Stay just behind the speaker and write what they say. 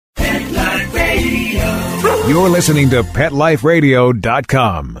You're listening to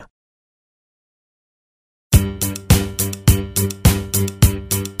PetLifeRadio.com.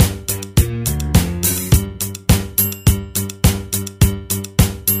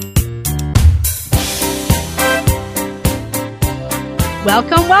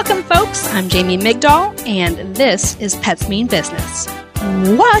 Welcome, folks. I'm Jamie Migdal, and this is Pets Mean Business.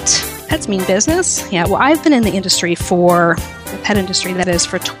 What? Pets mean business? Yeah, well, I've been in the industry for the pet industry, that is,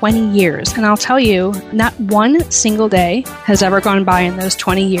 for 20 years. And I'll tell you, not one single day has ever gone by in those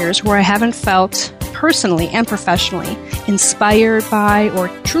 20 years where I haven't felt personally and professionally inspired by or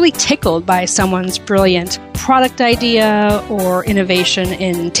truly tickled by someone's brilliant product idea or innovation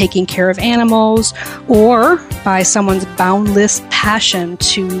in taking care of animals, or by someone's boundless passion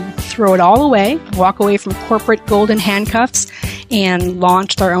to throw it all away, walk away from corporate golden handcuffs, and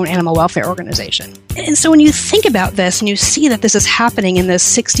launch their own animal welfare organization. And so when you think about this and you see that this is happening in this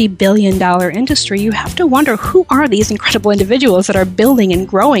 $60 billion industry, you have to wonder, who are these incredible individuals that are building and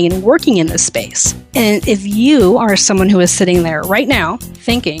growing and working in this space? And if you are someone who is sitting there right now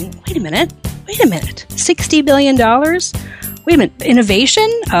thinking, wait a minute, $60 billion? Wait a minute, innovation,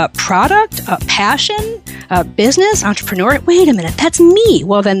 product, passion, business, entrepreneur, wait a minute, that's me.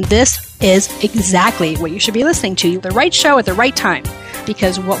 Well, then this is exactly what you should be listening to. The right show at the right time.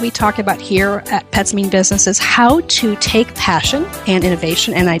 Because what we talk about here at Pets Mean Business is how to take passion and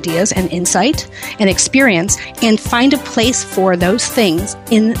innovation and ideas and insight and experience and find a place for those things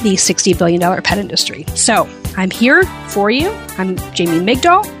in the $60 billion pet industry. So I'm here for you. I'm Jamie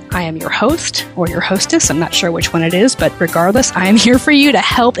Migdal. I am your host or your hostess. I'm not sure which one it is, but regardless, I am here for you to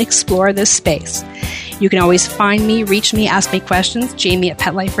help explore this space. You can always find me, reach me, ask me questions, Jamie at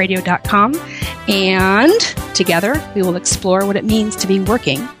PetLifeRadio.com. And together, we will explore what it means to be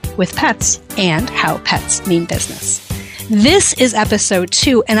working with pets and how pets mean business. This is episode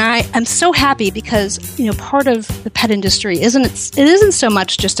 2, and I'm so happy because, part of the pet industry isn't so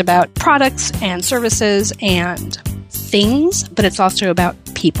much just about products and services and things, but it's also about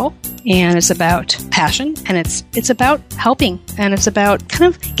people, and it's about passion, and it's about helping, and it's about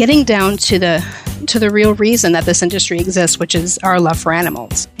kind of getting down to the real reason that this industry exists, which is our love for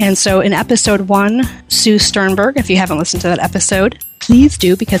animals. And so in episode 1, Sue Sternberg, if you haven't listened to that episode, please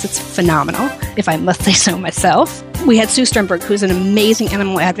do, because it's phenomenal, if I must say so myself. We had Sue Sternberg, who's an amazing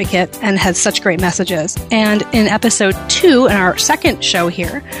animal advocate and has such great messages. And in episode 2, in our second show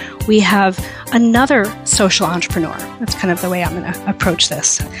here, we have another social entrepreneur. That's kind of the way I'm going to approach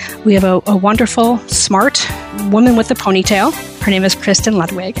this. We have a wonderful, smart woman with a ponytail. Her name is Kristen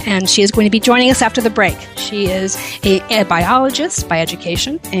Ludwig, and she is going to be joining us after the break. She is a biologist by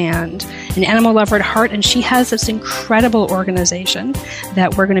education and an animal lover at heart, and she has this incredible organization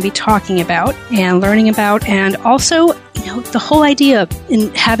that we're going to be talking about and learning about. And also, the whole idea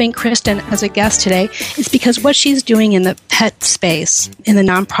in having Kristen as a guest today is because what she's doing in the pet space, in the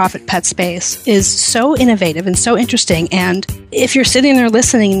nonprofit pet space, is so innovative and so interesting. And if you're sitting there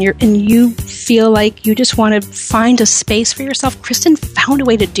listening and you feel like you just want to find a space for yourself, Kristen found a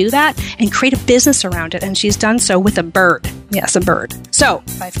way to do that and create a business around it. And she's done so with a bird. Yes, a bird. So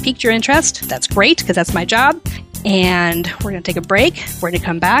if I've piqued your interest, that's great, because that's my job. And we're going to take a break. We're going to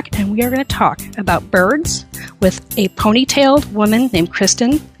come back, and we are going to talk about birds with a ponytailed woman named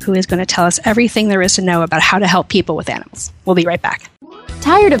Kristen, who is going to tell us everything there is to know about how to help people with animals. We'll be right back.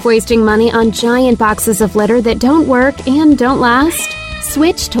 Tired of wasting money on giant boxes of litter that don't work and don't last?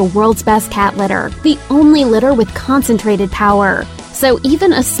 Switch to World's Best Cat Litter, the only litter with concentrated power. So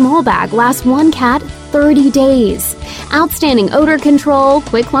even a small bag lasts one cat 30 days. Outstanding odor control,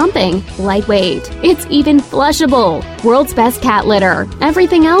 quick clumping, lightweight. It's even flushable. World's Best Cat Litter.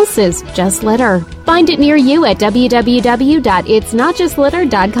 Everything else is just litter. Find it near you at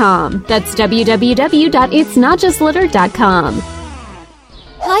www.itsnotjustlitter.com. That's www.itsnotjustlitter.com.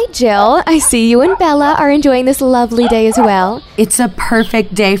 Hi, Jill. I see you and Bella are enjoying this lovely day as well. It's a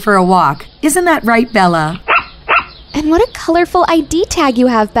perfect day for a walk. Isn't that right, Bella? And what a colorful ID tag you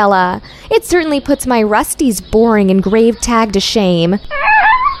have, Bella. It certainly puts my Rusty's boring engraved tag to shame.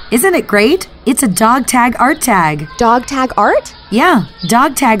 Isn't it great? It's a dog tag art tag. Dog tag art? Yeah,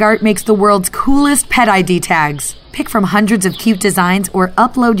 dog tag art makes the world's coolest pet ID tags. Pick from hundreds of cute designs or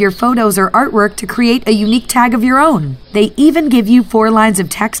upload your photos or artwork to create a unique tag of your own. They even give you 4 lines of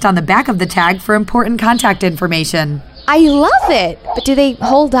text on the back of the tag for important contact information. I love it! But do they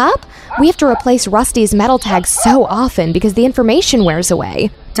hold up? We have to replace Rusty's metal tags so often because the information wears away.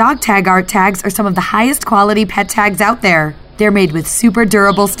 Dog tag art tags are some of the highest quality pet tags out there. They're made with super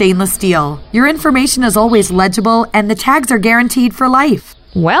durable stainless steel. Your information is always legible, and the tags are guaranteed for life.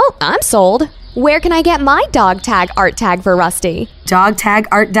 Well, I'm sold. Where can I get my dog tag art tag for Rusty?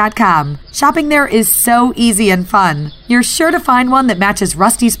 DogTagArt.com. Shopping there is so easy and fun. You're sure to find one that matches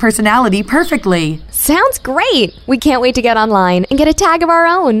Rusty's personality perfectly. Sounds great! We can't wait to get online and get a tag of our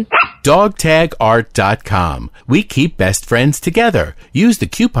own. DogTagArt.com. We keep best friends together. Use the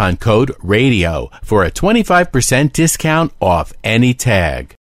coupon code RADIO for a 25% discount off any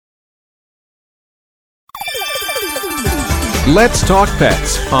tag. Let's Talk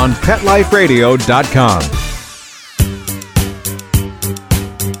Pets on PetLifeRadio.com.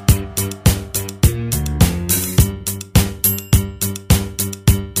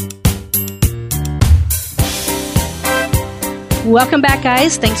 Welcome back,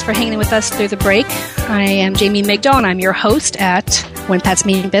 guys. Thanks for hanging with us through the break. I am Jamie Migdal, and I'm your host at When Pets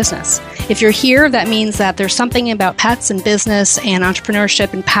Mean Business. If you're here, that means that there's something about pets and business and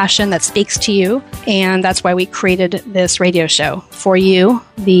entrepreneurship and passion that speaks to you, and that's why we created this radio show for you,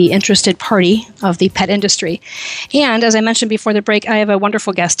 the interested party of the pet industry. And as I mentioned before the break, I have a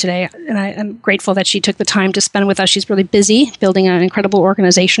wonderful guest today, and I am grateful that she took the time to spend with us. She's really busy building an incredible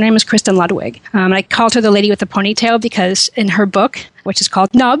organization. Her name is Kristen Ludwig. And I called her the lady with the ponytail because in her book, which is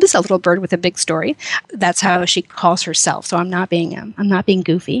called Nubs, a little bird with a big story, that's how she calls herself. So I'm not being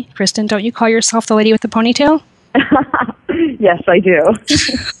goofy. Kristen, don't you call yourself the lady with the ponytail? Yes, I do.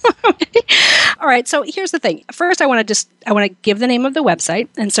 All right. So here's the thing. First, I want to give the name of the website.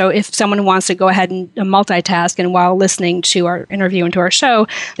 And so if someone wants to go ahead and multitask and while listening to our interview and to our show,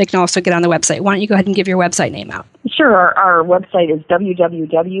 they can also get on the website. Why don't you go ahead and give your website name out? Sure. Our website is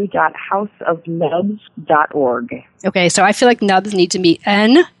www.houseofnubs.org. Okay. So I feel like Nubs need to be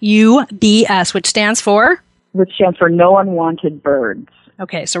NUBS, which stands for? Which stands for No Unwanted Birds.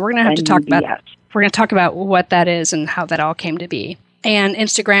 Okay. So we're going to have to talk about what that is and how that all came to be. And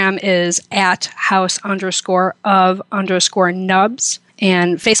Instagram is at house_of_nubs.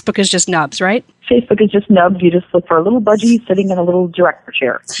 And Facebook is just Nubs, right? Facebook is just Nubs. You just look for a little budgie sitting in a little director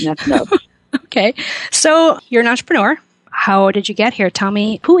chair. And that's Nubs. Okay. So you're an entrepreneur. How did you get here? Tell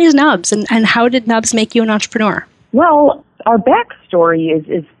me, who is Nubs and how did Nubs make you an entrepreneur? Well, our backstory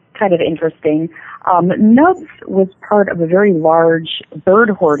is kind of interesting. Nubs was part of a very large bird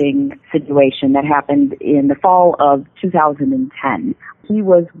hoarding situation that happened in the fall of 2010. He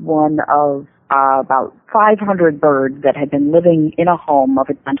was one of about 500 birds that had been living in a home of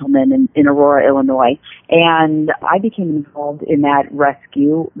a gentleman in Aurora, Illinois. And I became involved in that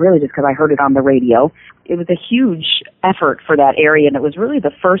rescue, really just because I heard it on the radio. It was a huge effort for that area, and it was really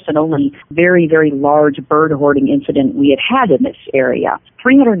the first and only very, very large bird hoarding incident we had in this area.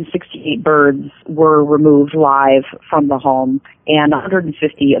 368 birds were removed live from the home, and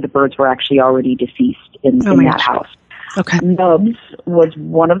 150 of the birds were actually already deceased in that house. Okay. Nubs was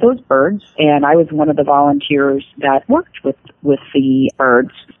one of those birds, and I was one of the volunteers that worked with the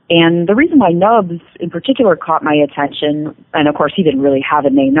birds. And the reason why Nubs in particular caught my attention, and of course he didn't really have a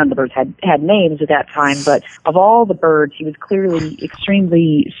name, none of the birds had names at that time, but of all the birds, he was clearly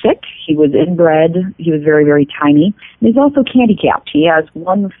extremely sick. He was inbred. He was very, very tiny. And he's also handicapped. He has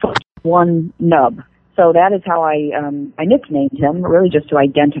 1 foot, 1 nub. So that is how I nicknamed him, really just to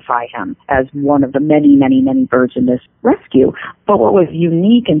identify him as one of the many, many, many birds in this rescue. But what was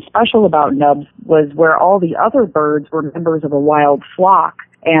unique and special about Nubs was where all the other birds were members of a wild flock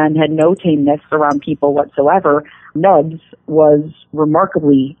and had no tameness around people whatsoever, Nubs was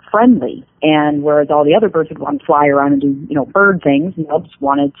remarkably friendly. And whereas all the other birds would want to fly around and do, bird things, Nubs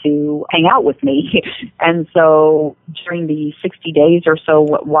wanted to hang out with me. And so during the 60 days or so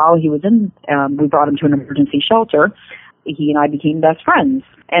while he was in, we brought him to an emergency shelter. He and I became best friends.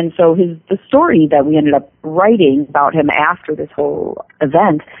 And so the story that we ended up writing about him after this whole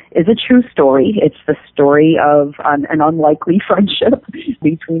event is a true story. It's the story of an unlikely friendship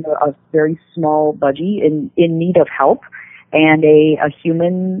between a very small budgie in need of help and a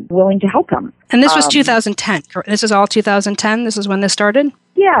human willing to help him. And this was 2010. This is all 2010? This is when this started?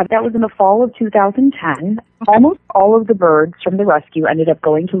 Yeah, that was in the fall of 2010. Almost all of the birds from the rescue ended up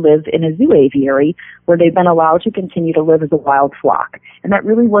going to live in a zoo aviary where they've been allowed to continue to live as a wild flock. And that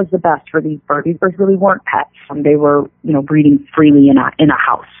really was the best for these birds. These birds really weren't pets. They were, breeding freely in a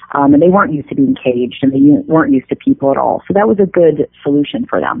house. And they weren't used to being caged, and they weren't used to people at all. So that was a good solution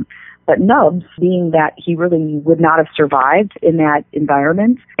for them. But Nubs, being that he really would not have survived in that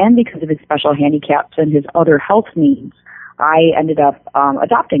environment, and because of his special handicaps and his other health needs, I ended up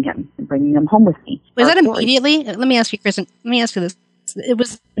adopting him and bringing him home with me. Was that immediately? Let me ask you, Kristen. Let me ask you this. It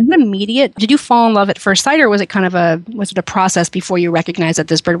was immediate. Did you fall in love at first sight, or was it a process before you recognized that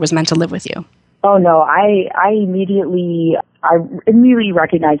this bird was meant to live with you? Oh no, I immediately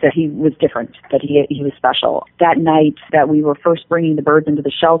recognized that he was different, that he was special. That night that we were first bringing the birds into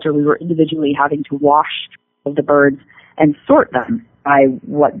the shelter, we were individually having to wash the birds and sort them by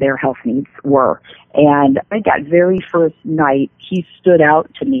what their health needs were. And I think that very first night, he stood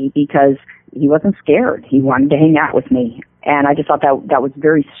out to me because he wasn't scared. He wanted to hang out with me. And I just thought that was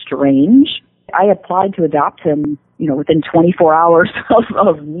very strange. I applied to adopt him, within 24 hours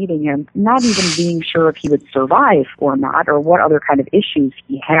of meeting him, not even being sure if he would survive or not, or what other kind of issues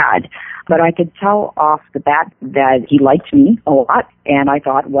he had. But I could tell off the bat that he liked me a lot, and I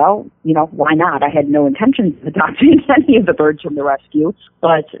thought, well, why not? I had no intentions of adopting any of the birds from the rescue,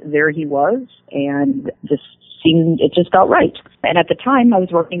 but there he was, and it just felt right. And at the time, I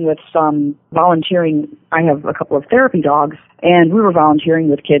was working with some volunteering. I have a couple of therapy dogs, and we were volunteering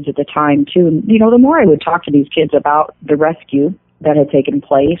with kids at the time, too. And, the more I would talk to these kids about the rescue that had taken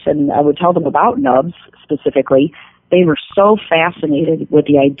place, and I would tell them about Nubs specifically, they were so fascinated with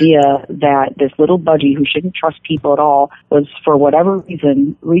the idea that this little budgie who shouldn't trust people at all was, for whatever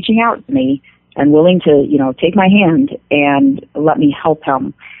reason, reaching out to me and willing to, take my hand and let me help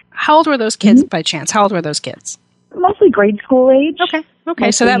him. How old were those kids by chance? How old were those kids? Mostly grade school age. Okay.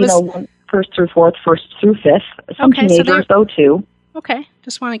 Mostly, So that was first through fourth, first through fifth. Some teenagers, though, too. Okay.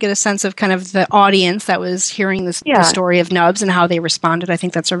 Just want to get a sense of kind of the audience that was hearing the story of Nubs and how they responded. I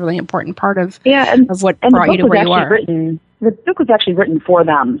think that's a really important part of what brought you to where you are. The book was actually written for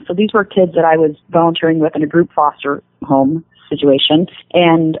them. So these were kids that I was volunteering with in a group foster home situation.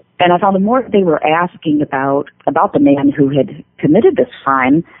 And I found the more they were asking about the man who had committed this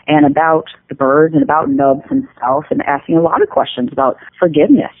crime and about the birds and about Nubs himself, and asking a lot of questions about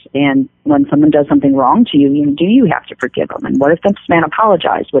forgiveness. And when someone does something wrong to you, do you have to forgive them? And what if this man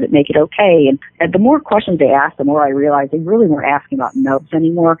apologized? Would it make it okay? And the more questions they asked, the more I realized they really weren't asking about Nubs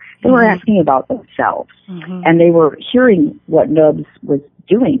anymore. They were asking about themselves. Mm-hmm. And they were hearing what Nubs was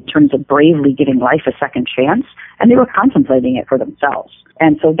doing in terms of bravely giving life a second chance, and they were contemplating it for themselves.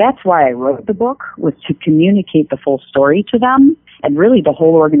 And so that's why I wrote the book, was to communicate the full story to them, and really the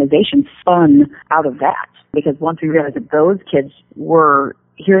whole organization spun out of that. Because once we realized that those kids were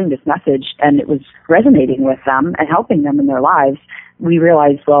hearing this message and it was resonating with them and helping them in their lives, we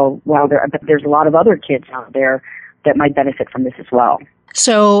realized, well, there's a lot of other kids out there that might benefit from this as well.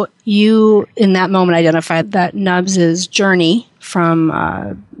 So you, in that moment, identified that Nubs' journey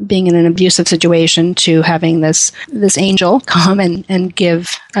from being in an abusive situation to having this angel come and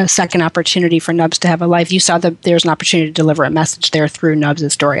give a second opportunity for Nubs to have a life. You saw that there's an opportunity to deliver a message there through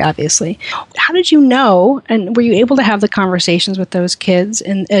Nubs' story, obviously. How did you know, and were you able to have the conversations with those kids?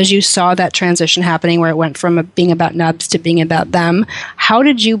 And as you saw that transition happening where it went from being about Nubs to being about them, how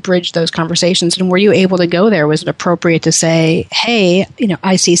did you bridge those conversations? And were you able to go there? Was it appropriate to say, hey,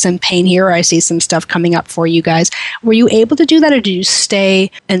 I see some pain here, or I see some stuff coming up for you guys? Were you able to do that, or did you stay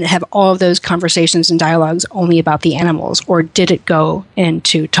and have all of those conversations and dialogues only about the animals, or did it go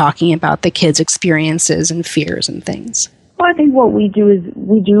into talking about the kids' experiences and fears and things? Well, I think what we do is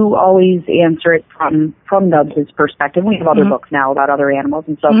we do always answer it from Nubs' perspective. We have other books now about other animals,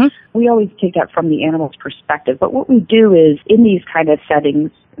 and so we always take that from the animal's perspective. But what we do is, in these kind of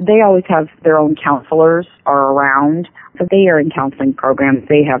settings, they always have their own counselors are around. So they are in counseling programs.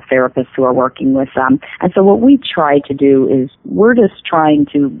 They have therapists who are working with them. And so what we try to do is we're just trying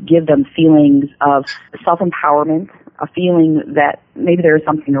to give them feelings of self-empowerment, a feeling that maybe there's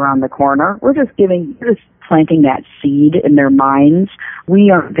something around the corner. We're just planting that seed in their minds. We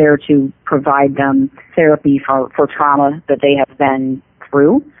aren't there to provide them therapy for trauma that they have been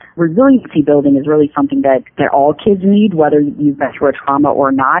through. Resiliency building is really something that all kids need, whether you've been through a trauma or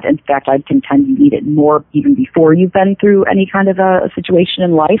not. In fact, I'd contend you need it more even before you've been through any kind of a situation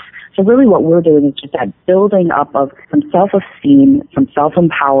in life. So really what we're doing is just that building up of some self-esteem, some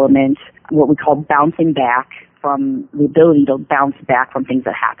self-empowerment, what we call bouncing back from the ability to bounce back from things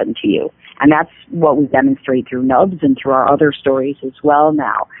that happen to you. And that's what we demonstrate through Nubs and through our other stories as well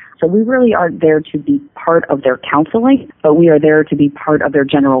now. So we really aren't there to be part of their counseling, but we are there to be part of their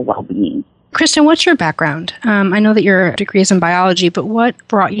general well-being. Kristen, what's your background? I know that your degree is in biology, but what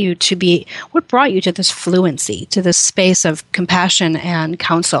brought you to this fluency, to this space of compassion and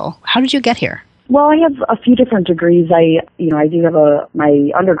counsel? How did you get here? Well, I have a few different degrees. I do have my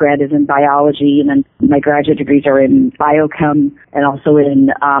undergrad is in biology, and then my graduate degrees are in biochem, and also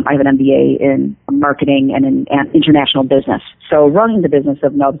I have an MBA in marketing and in international business. So running the business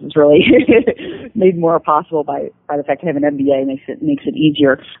of Nubs is really made more possible by the fact I have an MBA. Makes it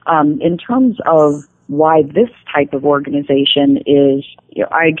easier. In terms of why this type of organization is,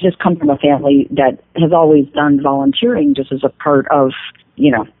 I just come from a family that has always done volunteering just as a part of,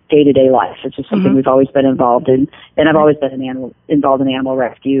 day-to-day life. It's just something we've always been involved in. And I've always been involved in animal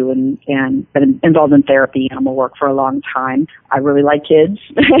rescue and been involved in therapy, animal work for a long time. I really like kids.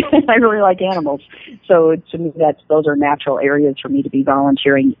 I really like animals. So to me, those are natural areas for me to be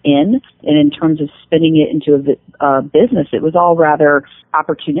volunteering in. And in terms of spinning it into a business, it was all rather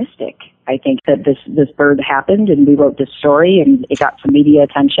opportunistic. I think that this bird happened and we wrote this story and it got some media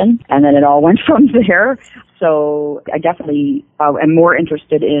attention and then it all went from there. So I definitely am more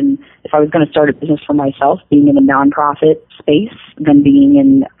interested in, if I was going to start a business for myself, being in a nonprofit space than being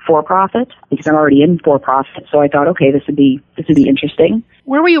in for-profit, because I'm already in for-profit. So I thought, okay, this would be interesting.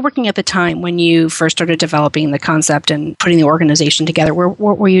 Where were you working at the time when you first started developing the concept and putting the organization together?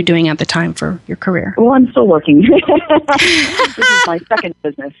 What were you doing at the time for your career? Well, I'm still working. This is my second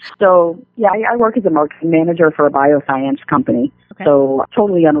business. So, yeah, I work as a marketing manager for a bioscience company. Okay. So,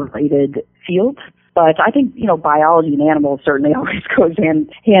 totally unrelated field. But I think, biology and animals certainly always goes hand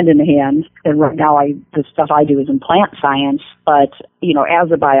in hand. And right now, the stuff I do is in plant science. But, as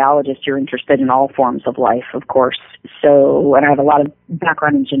a biologist, you're interested in all forms of life, of course. So, and I have a lot of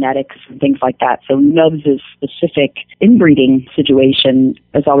background in genetics and things like that. So Nubs' specific inbreeding situation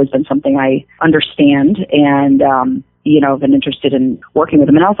has always been something I understand and, been interested in working with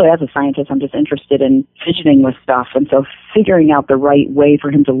him. And also as a scientist, I'm just interested in fidgeting with stuff. And so figuring out the right way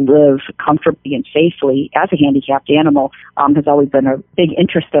for him to live comfortably and safely as a handicapped animal has always been a big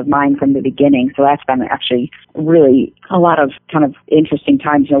interest of mine from the beginning. So that's been actually really a lot of kind of interesting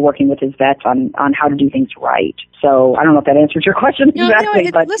times, working with his vets on how to do things right. So I don't know if that answers your question exactly,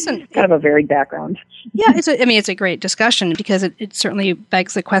 but kind of a varied background. Yeah, it's a great discussion because it certainly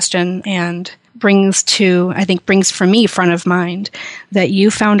begs the question and brings for me front of mind that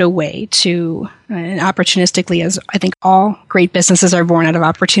you found a way to, and opportunistically, as I think all great businesses are born out of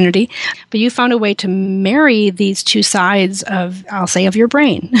opportunity, but you found a way to marry these two sides of your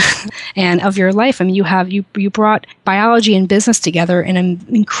brain and of your life. I mean, you brought biology and business together in an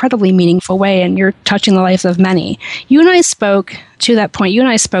incredibly meaningful way, and you're touching the lives of many. You and I spoke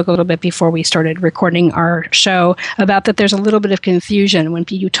a little bit before we started recording our show about that there's a little bit of confusion when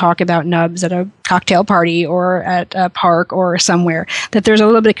you talk about Nubs at a cocktail party or at a park or somewhere, that there's a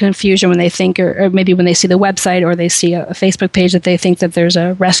little bit of confusion when they think, or maybe when they see the website or they see a Facebook page, that they think that there's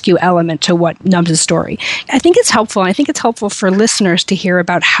a rescue element to what Nubs' story. I think it's helpful. I think it's helpful for listeners to hear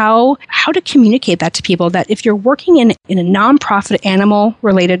about how to communicate that to people, that if you're working in a nonprofit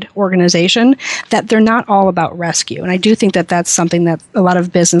animal-related organization, that they're not all about rescue. And I do think that that's something that a lot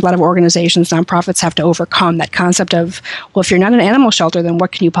of organizations, nonprofits have to overcome, that concept of, well, if you're not an animal shelter, then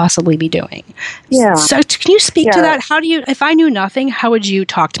what can you possibly be doing? Yeah. So can you speak to that? If I knew nothing, how would you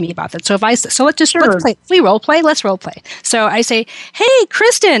talk to me about that? Let's play. Let's role play. So I say, hey,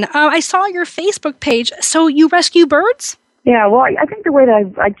 Kristen, I saw your Facebook page. So you rescue birds? Yeah, well, I think the way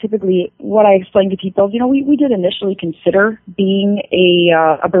that I typically, what I explain to people is, we did initially consider being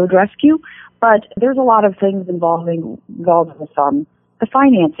a bird rescue, but there's a lot of things involved with the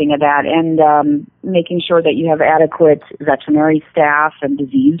financing of that and making sure that you have adequate veterinary staff and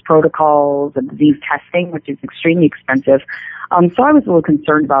disease protocols and disease testing, which is extremely expensive. So I was a little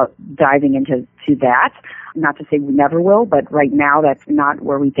concerned about diving into that. Not to say we never will, but right now that's not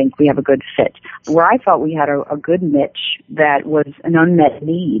where we think we have a good fit. Where I thought we had a good niche that was an unmet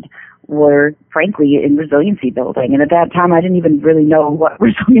need were, frankly, in resiliency building. And at that time, I didn't even really know what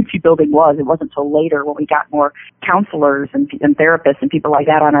resiliency building was. It wasn't until later when we got more counselors and therapists and people like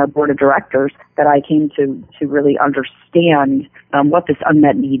that on our board of directors that I came to really understand what this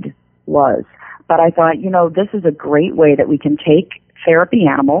unmet need was. But I thought, this is a great way that we can take therapy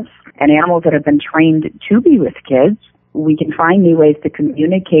animals and animals that have been trained to be with kids. We can find new ways to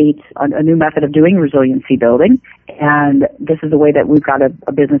communicate a new method of doing resiliency building. And this is the way that we've got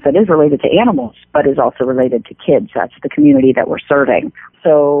a business that is related to animals, but is also related to kids. That's the community that we're serving.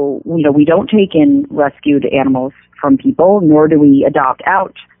 So, we don't take in rescued animals from people, nor do we adopt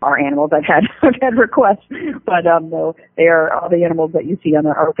out our animals. I've had requests, but no, they are all the animals that you see on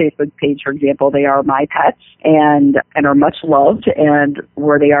our Facebook page, for example. They are my pets and are much loved, and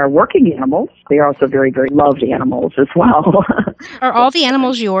where they are working animals, they are also very, very loved animals as well. Are all the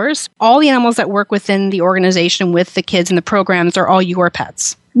animals yours? All the animals that work within the organization with the kids and the programs are all your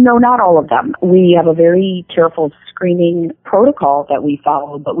pets? No, not all of them. We have a very careful screening protocol that we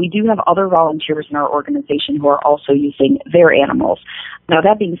follow, but we do have other volunteers in our organization who are also using their animals. Now,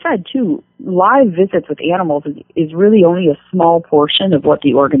 that being said, too, live visits with animals is really only a small portion of what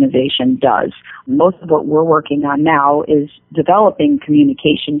the organization does. Most of what we're working on now is developing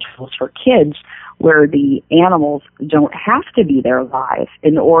communication tools for kids where the animals don't have to be there live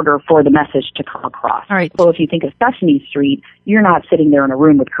in order for the message to come across. All right. So if you think of Sesame Street, you're not sitting there in a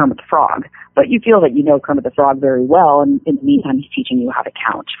room with Kermit the Frog, but you feel that you know Kermit the Frog very well, and in the meantime he's teaching you how to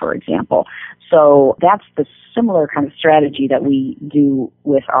count, for example. So that's the similar kind of strategy that we do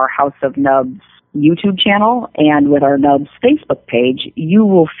with our House of Nubs YouTube channel and with our Nubs Facebook page. You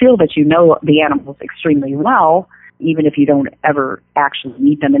will feel that you know the animals extremely well, even if you don't ever actually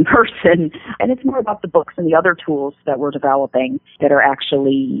meet them in person. And it's more about the books and the other tools that we're developing that are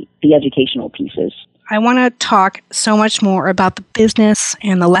actually the educational pieces. I want to talk so much more about the business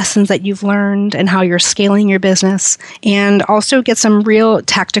and the lessons that you've learned and how you're scaling your business, and also get some real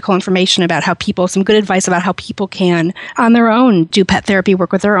tactical information about how people, some good advice about how people can, on their own, do pet therapy,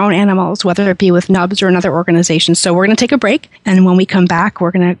 work with their own animals, whether it be with Nubs or another organization. So we're going to take a break, and when we come back,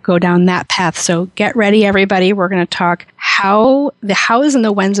 we're going to go down that path. So get ready, everybody. We're going to talk the hows and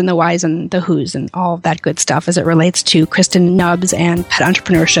the whens and the whys and the whos and all of that good stuff as it relates to Kristen Nubs and pet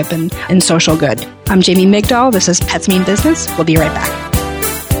entrepreneurship and social good. I'm Jamie Migdal. This is Pets Mean Business. We'll be right back.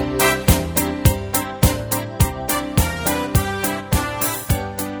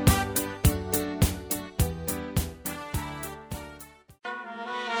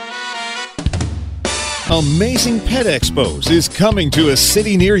 Amazing Pet Expos is coming to a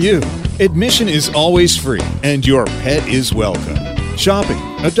city near you. Admission is always free, and your pet is welcome. Shopping,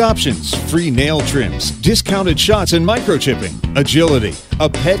 adoptions, free nail trims, discounted shots and microchipping, agility, a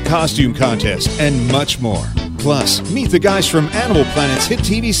pet costume contest, and much more. Plus, meet the guys from Animal Planet's hit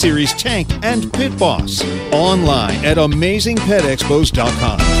TV series Tanked and Pit Boss. Online at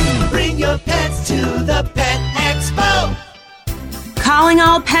AmazingPetExpos.com. Bring your pets to the Pet Expo. Calling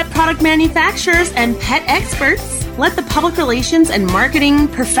all pet product manufacturers and pet experts. Let the public relations and marketing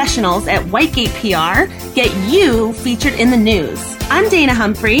professionals at Whitegate PR get you featured in the news. I'm Dana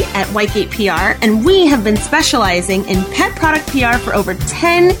Humphrey at Whitegate PR, and we have been specializing in pet product PR for over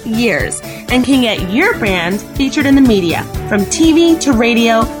 10 years and can get your brand featured in the media, from TV to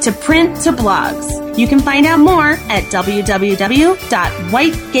radio to print to blogs. You can find out more at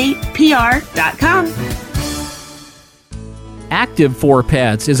www.whitegatepr.com. Active for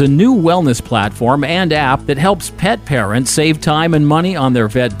Pets is a new wellness platform and app that helps pet parents save time and money on their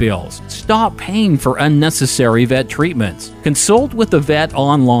vet bills. Stop paying for unnecessary vet treatments. Consult with the vet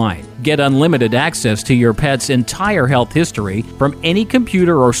online. Get unlimited access to your pet's entire health history from any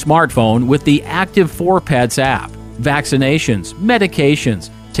computer or smartphone with the Active for Pets app. Vaccinations, medications,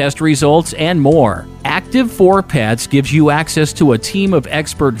 test results, and more. Active for Pets gives you access to a team of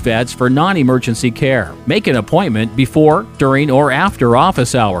expert vets for non-emergency care. Make an appointment before, during, or after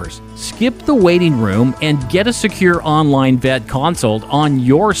office hours. Skip the waiting room and get a secure online vet consult on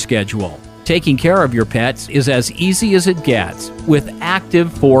your schedule. Taking care of your pets is as easy as it gets with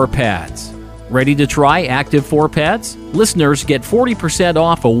Active for Pets. Ready to try Active for Pets? Listeners get 40%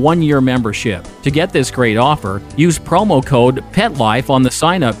 off a one-year membership. To get this great offer, use promo code PETLIFE on the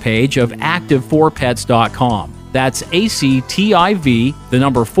sign-up page of active4pets.com. That's ACTIV, the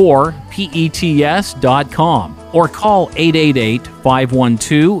number 4, PETS.com. Or call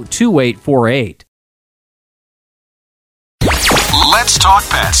 888-512-2848. Let's talk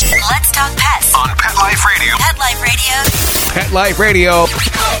pets. Let's talk pets On Pet Life Radio. Pet Life Radio.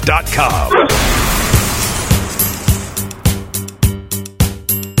 PetLifeRadio.com.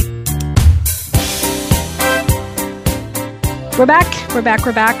 We're back.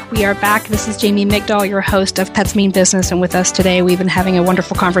 We are back. This is Jamie Migdal, your host of Pets Mean Business. And with us today, we've been having a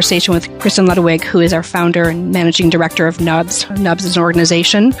wonderful conversation with Kristen Ludwig, who is our founder and managing director of Nubs. Nubs is an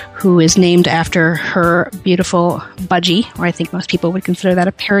organization who is named after her beautiful budgie, or I think most people would consider that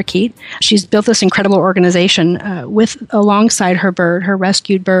a parakeet. She's built this incredible organization alongside her bird, her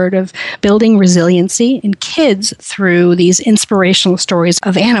rescued bird, of building resiliency in kids through these inspirational stories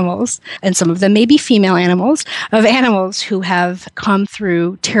of animals. And some of them may be female animals, of animals who have come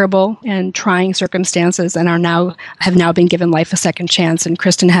through terrible and trying circumstances and have now been given life a second chance. And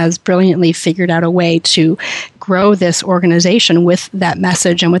Kristen has brilliantly figured out a way to grow this organization with that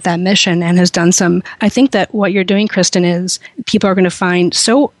message and with that mission, and has done some. I think that what you're doing, Kristen, is people are going to find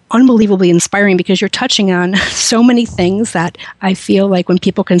so unbelievably inspiring, because you're touching on so many things that I feel like when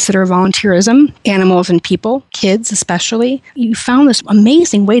people consider volunteerism, animals and people, kids especially, you found this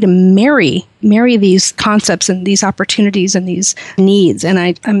amazing way to marry these concepts and these opportunities and these needs. And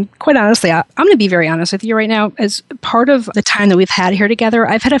I'm quite honestly, I'm going to be very honest with you right now. As part of the time that we've had here together,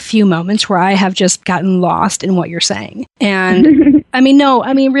 I've had a few moments where I have just gotten lost in what you're saying. And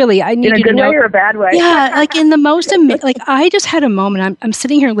really, I need in a you good to know. way or a bad way? Yeah, like in the most like I just had a moment. I'm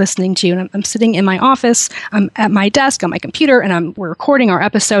sitting here listening to you, and I'm sitting in my office. I'm at my desk on my computer, and we're recording our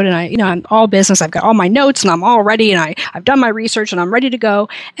episode. And I'm all business. I've got all my notes, and I'm all ready, and I've done my research, and I'm ready to go.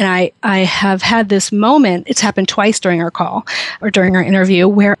 And I have had this moment. It's happened twice during our call or during our interview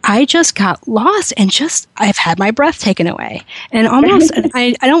where I just got lost and I've had my breath taken away, and almost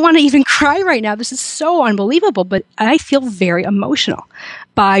I don't want to even cry right now. This is so unbelievable, but I feel very emotional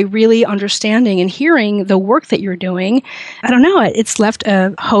by really understanding and hearing the work that you're doing. I don't know, it's left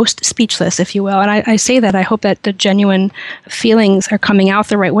a host speechless, if you will. And I say that I hope that the genuine feelings are coming out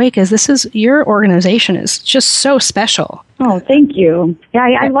the right way, because your organization is just so special. Oh, thank you. Yeah,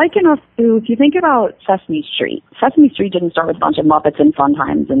 I liken us to, if you think about Sesame Street. Sesame Street didn't start with a bunch of Muppets and Fun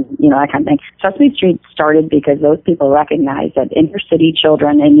Times and, that kind of thing. Sesame Street started because those people recognized that inner city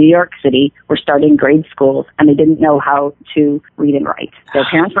children in New York City were starting grade schools and they didn't know how to read and write. Their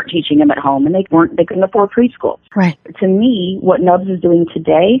parents weren't teaching them at home, and they couldn't afford preschool. Right. To me, what Nubs is doing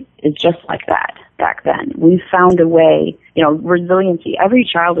today is just like that. Back then, we found a way, resiliency. Every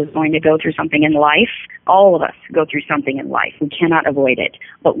child is going to go through something in life. All of us go through something in life. We cannot avoid it.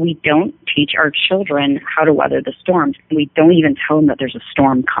 But we don't teach our children how to weather the storms. We don't even tell them that there's a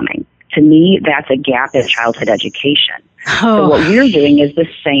storm coming. To me, that's a gap in childhood education. So what we're doing is the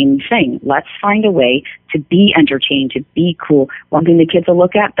same thing. Let's find a way to be entertained, to be cool. One thing the kids will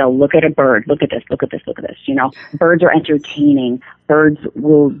look at, they'll look at a bird. Look at this, look at this, look at this. Birds are entertaining. Birds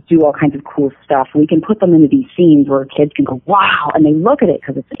will do all kinds of cool stuff. We can put them into these scenes where kids can go, wow, and they look at it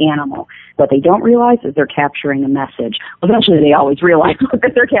because it's an animal. What they don't realize is they're capturing a message. Eventually, they always realize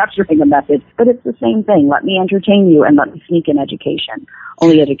that they're capturing a message, but it's the same thing. Let me entertain you and let me sneak in education.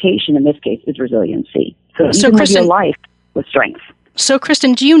 Only education, in this case, is resiliency. So you can live your life with strength. So,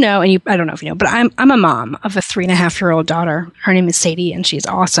 Kristen, do you know, and I don't know if you know, but I'm a mom of a 3.5-year-old daughter. Her name is Sadie, and she's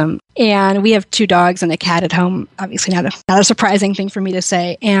awesome. And we have 2 dogs and a cat at home. Obviously not a surprising thing for me to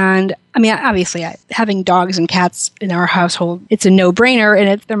say. And obviously having dogs and cats in our household, it's a no-brainer,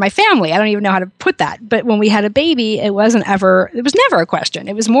 and they're my family. I don't even know how to put that. But when we had a baby, it was never a question.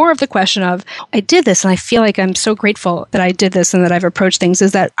 It was more of the question of, I did this, and I feel like I'm so grateful that I did this and that I've approached things,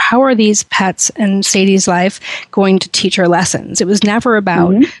 is that how are these pets in Sadie's life going to teach her lessons? It was never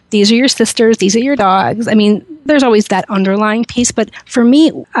about, these are your sisters, these are your dogs. There's always that underlying piece, but for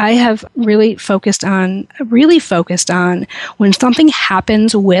me, I have really focused on when something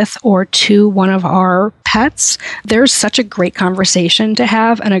happens with or to one of our pets, there's such a great conversation to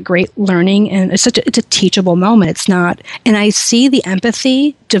have and a great learning, and it's a teachable moment. It's not, and I see the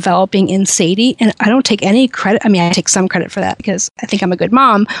empathy developing in Sadie, and I don't take any credit. I take some credit for that because I think I'm a good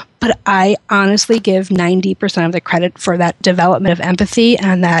mom, but I honestly give 90% of the credit for that development of empathy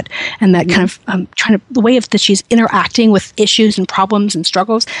and that kind of the way that she's interacting with issues and problems and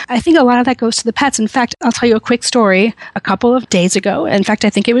struggles. I think a lot of that goes to the pets. In fact, I'll tell you a quick story. A couple of days ago, in fact, I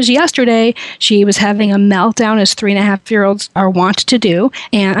think it was yesterday, she was having a meltdown, as 3.5-year-olds are wont to do.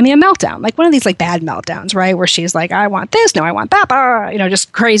 And a meltdown, like one of these like bad meltdowns, right? Where she's like, I want this, no, I want that,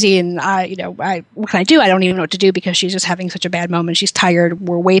 just crazy. And what can I do? I don't even know what to do because she's just having such a bad moment. She's tired.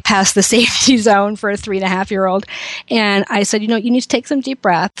 We're way past the safety zone for a 3.5-year-old. And I said, you need to take some deep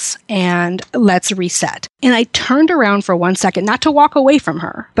breaths and let's reset. And I turned around for 1 second, not to walk away from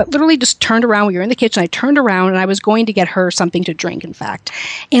her, but literally just turned around. We were in the kitchen. I turned around and I was going to get her something to drink, in fact.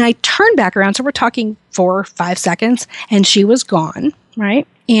 And I turned back around. So we're talking 4 or 5 seconds and she was gone, right?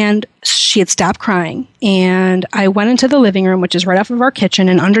 And she had stopped crying. And I went into the living room, which is right off of our kitchen.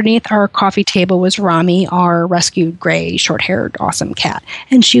 And underneath our coffee table was Rami, our rescued gray, short-haired, awesome cat.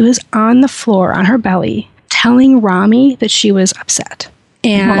 And she was on the floor on her belly telling Rami that she was upset.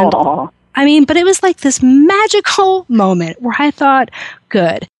 And Aww. but it was like this magical moment where I thought,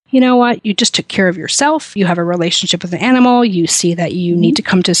 good. You know what? You just took care of yourself. You have a relationship with an animal. You see that you need to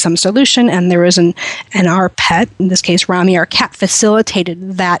come to some solution. And there was and our pet, in this case, Rami, our cat,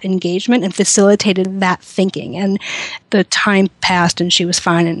 facilitated that engagement and facilitated that thinking. And the time passed and she was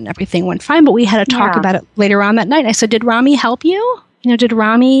fine and everything went fine. But we had a talk about it later on that night. I said, did Rami help you? Did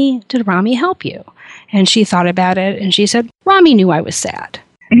Rami help you? And she thought about it and she said, Rami knew I was sad.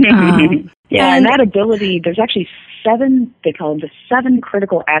 And that ability, there's actually 7, they call them the 7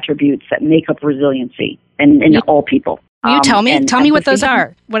 critical attributes that make up resiliency in all people. Will you tell me? Tell me what those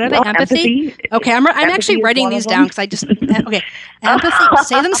are. What are they? Empathy? Okay, I'm actually writing these down because I just, okay. Empathy,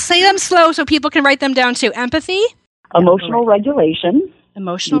 say them slow so people can write them down too. Empathy? Emotional regulation.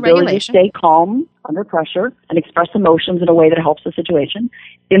 Emotional the ability regulation. To stay calm under pressure and express emotions in a way that helps the situation.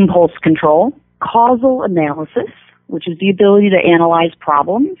 Impulse control. Causal analysis, which is the ability to analyze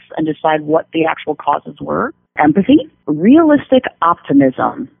problems and decide what the actual causes were. empathy, realistic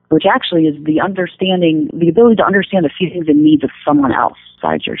optimism, which actually is the ability to understand the feelings and needs of someone else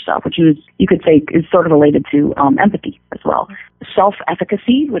besides yourself, which you could say is sort of related to empathy as well.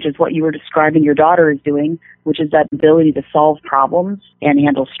 Self-efficacy, which is what you were describing your daughter is doing, which is that ability to solve problems and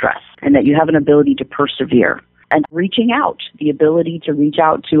handle stress, and that you have an ability to persevere. And reaching out, the ability to reach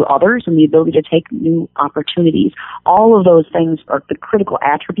out to others and the ability to take new opportunities. All of those things are the critical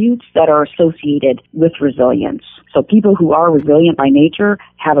attributes that are associated with resilience. So people who are resilient by nature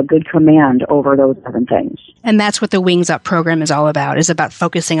have a good command over those 7 things. And that's what the Wings Up program is all about, is about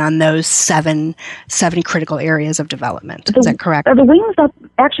focusing on those seven critical areas of development. Is that correct? The Wings Up,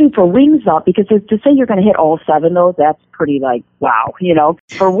 actually for Wings Up, because to say you're going to hit all 7 of those, that's pretty wow,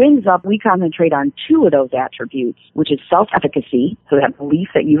 For Wings Up, we concentrate on 2 of those attributes, which is self-efficacy, so that belief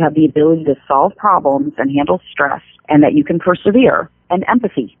that you have the ability to solve problems and handle stress, and that you can persevere, and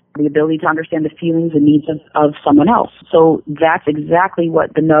empathy, the ability to understand the feelings and needs of someone else. So that's exactly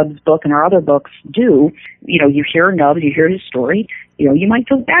what the Nubs book and our other books do. You hear Nubs, you hear his story, you might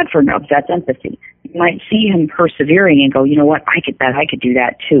feel bad for Nubs, that's empathy. You might see him persevering and go, you know what, I could do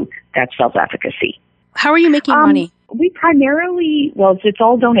that too. That's self-efficacy. How are you making money? We primarily, it's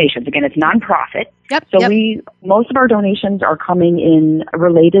all donations. Again, it's nonprofit. Yep. So most of our donations are coming in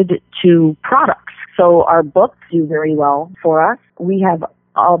related to products. So our books do very well for us. We have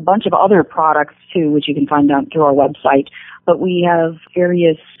a bunch of other products too, which you can find out through our website. But we have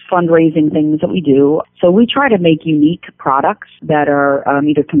various fundraising things that we do. So we try to make unique products that are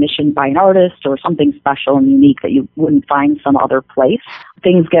either commissioned by an artist or something special and unique that you wouldn't find some other place.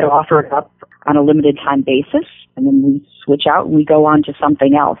 Things get offered up on a limited time basis, and then we switch out and we go on to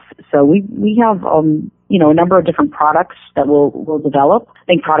something else. So we have a number of different products that we'll develop. I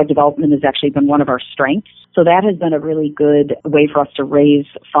think product development has actually been one of our strengths. So that has been a really good way for us to raise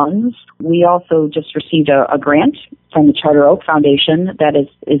funds. We also just received a grant from the Charter Oak Foundation that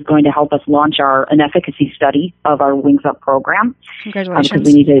is going to help us launch an efficacy study of our Wings Up program. Congratulations. Because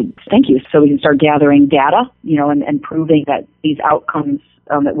we need to, thank you, so we can start gathering data, and proving that these outcomes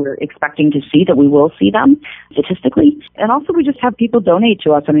that we're expecting to see, that we will see them statistically. And also we just have people donate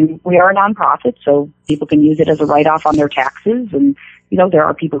to us. I mean, we are a nonprofit, so people can use it as a write-off on their taxes. And, there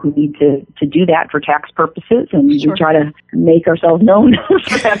are people who need to do that for tax purposes, and we try to make ourselves known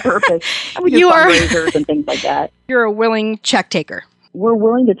for that purpose. And we do fundraisers and things like that. You're a willing check taker. We're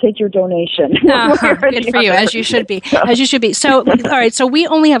willing to take your donation. Good for you, as you should be. As you should be. So, all right, so we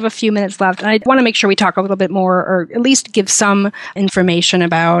only have a few minutes left, and I want to make sure we talk a little bit more, or at least give some information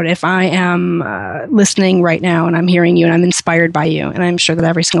about if I am listening right now and I'm hearing you and I'm inspired by you, and I'm sure that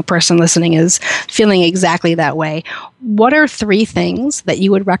every single person listening is feeling exactly that way. What are 3 things that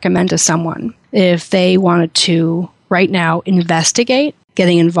you would recommend to someone if they wanted to, right now, investigate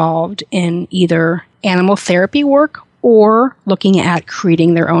getting involved in either animal therapy work or looking at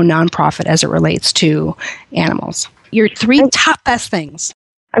creating their own nonprofit as it relates to animals? Your 3 top best things.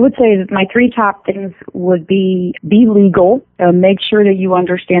 I would say that my 3 top things would be legal. Make sure that you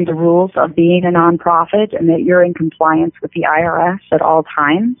understand the rules of being a nonprofit and that you're in compliance with the IRS at all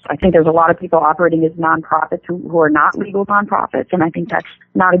times. I think there's a lot of people operating as nonprofits who are not legal nonprofits, and I think that's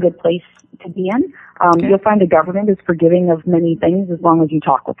not a good place to be in. You'll find the government is forgiving of many things as long as you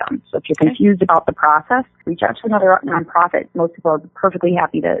talk with them. So if you're confused about the process, reach out to another nonprofit. Most people are perfectly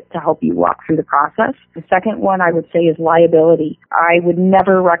happy to help you walk through the process. The second one I would say is liability. I would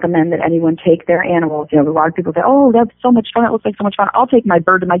never recommend that anyone take their animals. A lot of people say, oh, that's so much fun. It looks like so much fun. I'll take my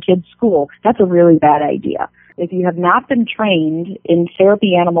bird to my kid's school. That's a really bad idea. If you have not been trained in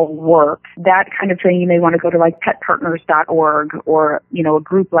therapy animal work, that kind of training, you may want to go to petpartners.org or, a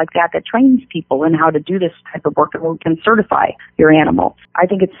group like that trains people in how to do this type of work that can certify your animal. I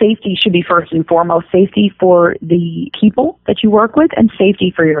think safety should be first and foremost, safety for the people that you work with and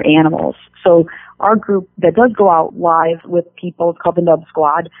safety for your animals. So our group that does go out live with people, it's called the Nub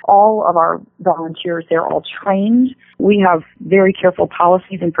Squad. All of our volunteers, they're all trained. We have very careful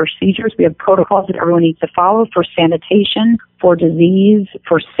policies and procedures. We have protocols that everyone needs to follow for sanitation, for disease,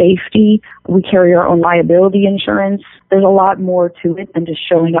 for safety. We carry our own liability insurance. There's a lot more to it than just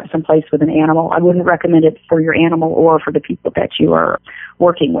showing up someplace with an animal. I wouldn't recommend it for your animal or for the people that you are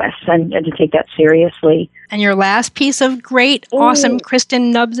working with, and to take that seriously. And your last piece of great, awesome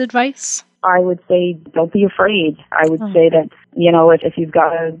Kristen Nubs advice? I would say don't be afraid. I would say that, if you've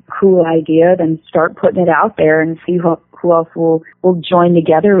got a cool idea, then start putting it out there and see who else will join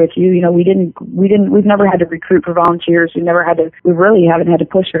together with you. We've never had to recruit for volunteers. We really haven't had to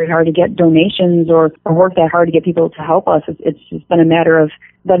push very hard to get donations or work that hard to get people to help us. It's just been a matter of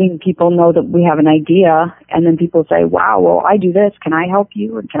letting people know that we have an idea, and then people say, wow, well, I do this. Can I help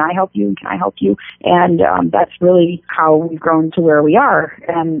you? And can I help you? And can I help you? And that's really how we've grown to where we are.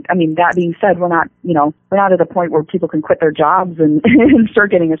 And I mean, that being said, we're not at a point where people can quit their jobs and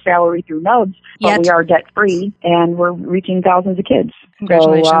start getting a salary through Nubs, but we are debt free and we're reaching thousands of kids.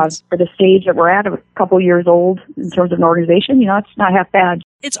 Congratulations. So for the stage that we're at, a couple years old in terms of an organization, it's not half bad.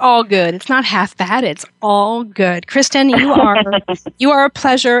 It's all good. It's not half bad. It's all good. Kristen, you are a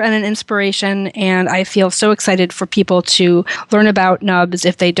pleasure and an inspiration, and I feel so excited for people to learn about Nubs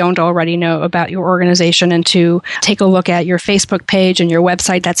if they don't already know about your organization, and to take a look at your Facebook page and your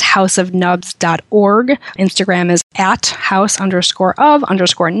website. That's houseofnubs.org. Instagram is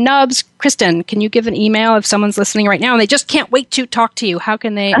 @house_of_nubs. Kristen, can you give an email if someone's listening right now and they just can't wait to talk to you? How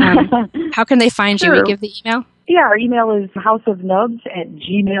can they find you? We give the email? Yeah, our email is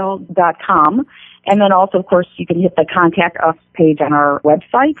houseofnubs@gmail.com. And then also, of course, you can hit the Contact Us page on our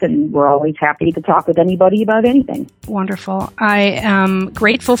website, and we're always happy to talk with anybody about anything. Wonderful. I am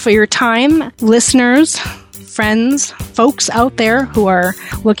grateful for your time. Listeners, friends, folks out there who are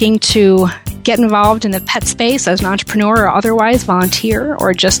looking to get involved in the pet space as an entrepreneur or otherwise volunteer,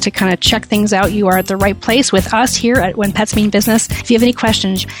 or just to kind of check things out, you are at the right place with us here at When Pets Mean Business. If you have any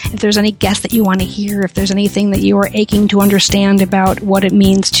questions, if there's any guests that you want to hear, if there's anything that you are aching to understand about what it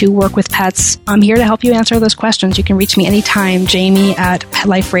means to work with pets, I'm here to help you answer those questions. You can reach me anytime,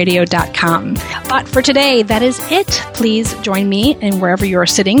 Jamie@PetLifeRadio.com. But for today, that is it. Please join me in wherever you are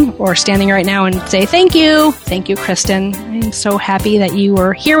sitting or standing right now and say thank you. Thank you, Kristen. I'm so happy that you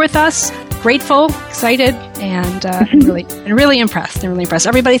were here with us. Grateful, excited, and really impressed.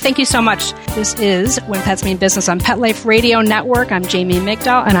 Everybody, thank you so much. This is When Pets Mean Business on Pet Life Radio Network. I'm Jamie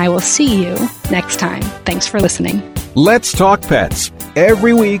Migdal, and I will see you next time. Thanks for listening. Let's Talk Pets,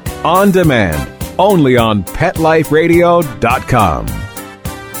 every week on demand, only on PetLifeRadio.com.